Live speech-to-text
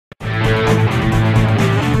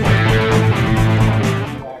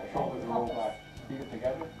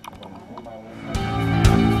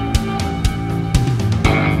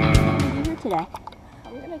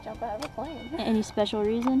Any special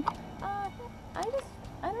reason? I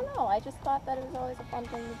don't know. I just thought that it was always a fun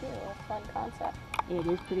thing to do, a fun concept. It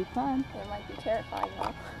is pretty fun. It might be terrifying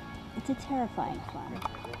though. It's a terrifying fun.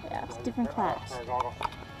 Yeah. It's a different class.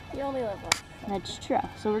 You only live once. That's true.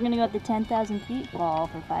 So we're going to go up to 10,000 feet, fall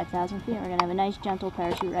for 5,000 feet. We're going to have a nice gentle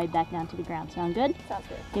parachute ride back down to the ground. Sound good? Sounds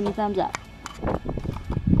good. Give me a thumbs up.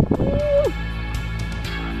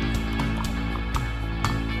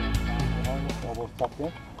 Elbows tucked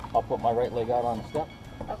in. I'll put my right leg out on the step.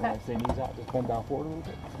 Okay. When I say knees out, just bend down forward a little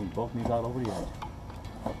bit. Sweep both knees out over the edge.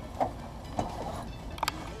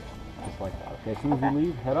 Just like that. Okay, as soon as we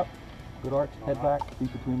leave, head up. Good arch, head back,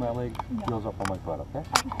 feet between my legs, heels up on my butt, okay?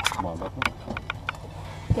 Come on, Beckham.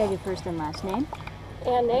 Okay, your first and last name.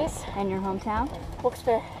 And Nace. And your hometown.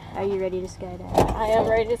 Wilkes-Barre. Are you ready to skydive? I am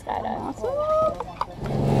ready to skydive. Awesome.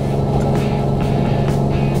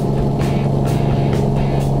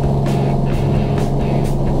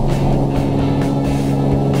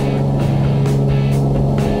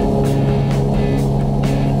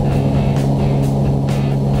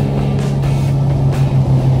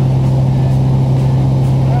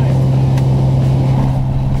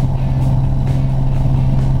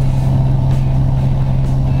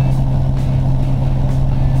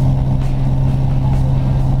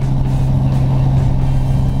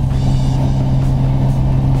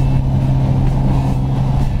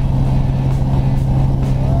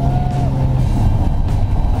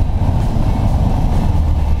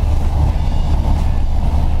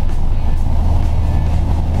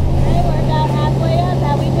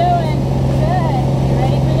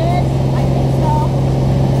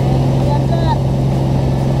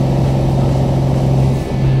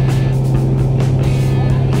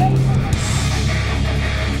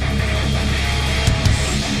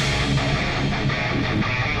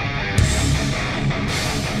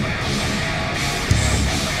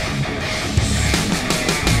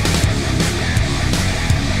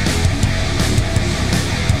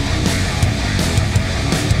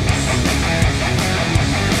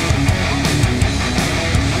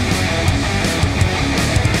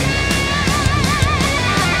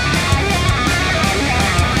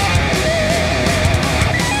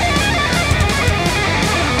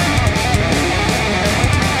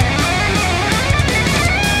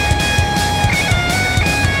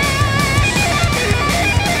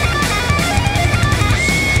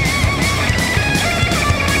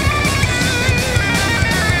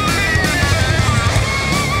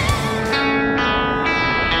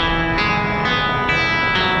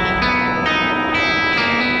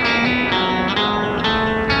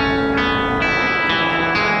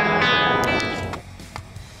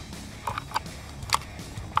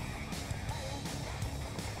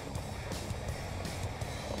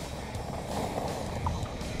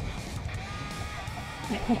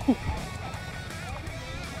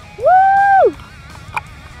 Woo!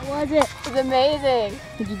 How was it? It's amazing.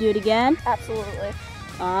 Could you do it again? Absolutely.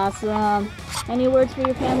 Awesome. Any words for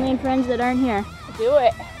your family and friends that aren't here? Do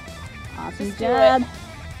it. Awesome Just do job. it.